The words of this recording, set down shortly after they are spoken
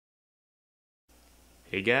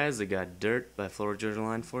Hey guys, I got Dirt by Florida Georgia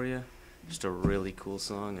Line for you. Just a really cool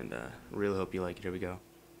song, and really hope you like it. Here we go.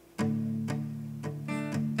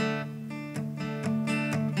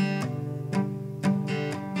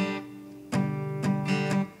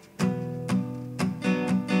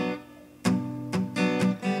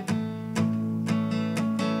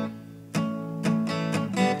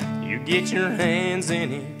 You get your hands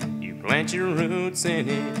in it, you plant your roots in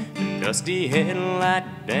it, and dusty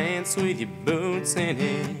headlight dance with your boots in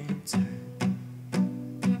it.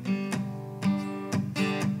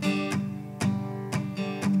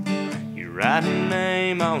 You write a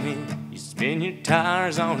name on it, you spin your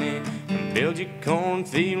tires on it, and build your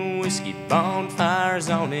cornfield whiskey bonfires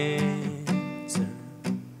on it.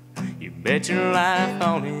 You bet your life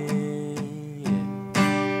on it.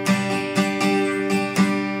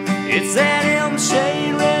 It's that elm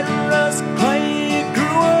shade, red rust clay. You grew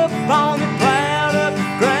up on the plowed up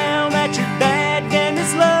ground that your dad gained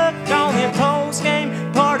his luck on. The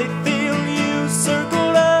post-game party field you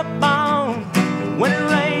circled up on. And when it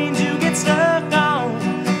rains you get stuck on.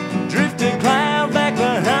 Drifted cloud back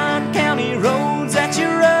behind county roads that you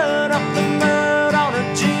run up the mud on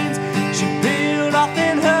her jeans. She peeled off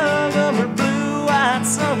and hung on her blue-eyed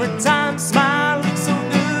summertime smile. Looks so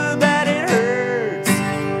good that it hurts.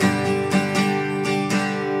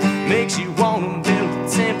 Makes you wanna build a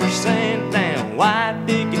 10% down white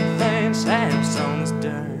picket fence house on this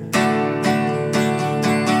dirt.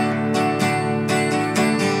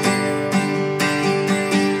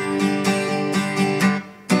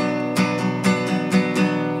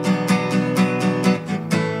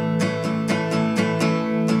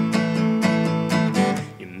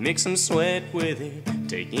 You mix some sweat with it,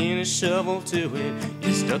 taking a shovel to it.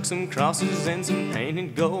 You stuck some crosses and some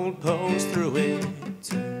painted gold posts through it.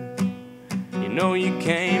 You know you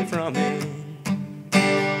came from it.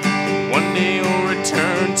 One day you'll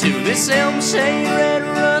return to this elm shade, red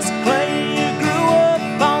rust clay. You grew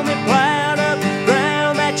up on the plowed up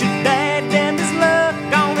ground that your dad damned his luck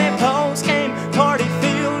on. That post-game party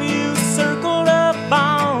field you circled up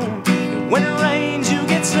on. And when it rains you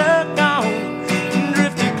get stuck on.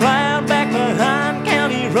 Drifted cloud back behind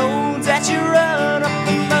county roads that you run up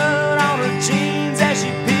the mud on her jeans as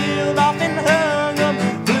she peeled off and hung them.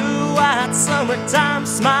 Blue-eyed summertime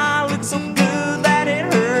smile looks so good that it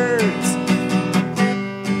hurts.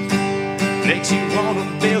 Makes you wanna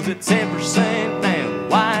build a 10% down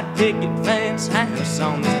white picket fence house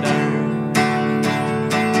on this dirt.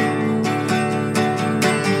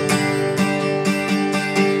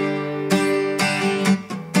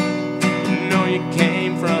 You know you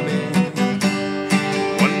came from it.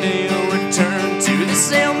 One day you'll return to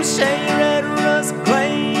this elm shade, red rust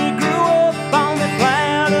clay. You grew up on the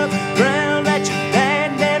plowed up ground that your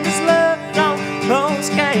dad damned his luck on.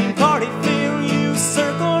 Post-game party field you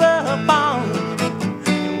circled up on.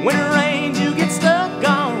 And when it rains you get stuck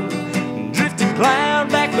on. Drifted cloud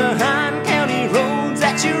back behind county roads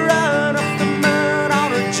that you run up the mud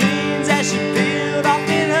on her jeans as she peeled off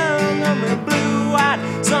and hung on her blue-eyed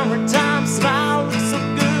summertime smile. Looks so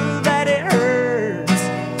good that it hurts.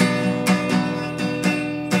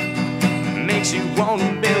 Makes you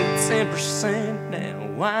wanna build a 10%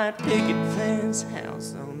 down white picket fence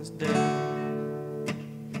house on this dirt.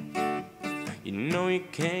 You know you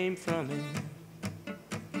came from it,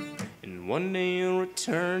 and one day you'll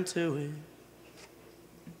return to it.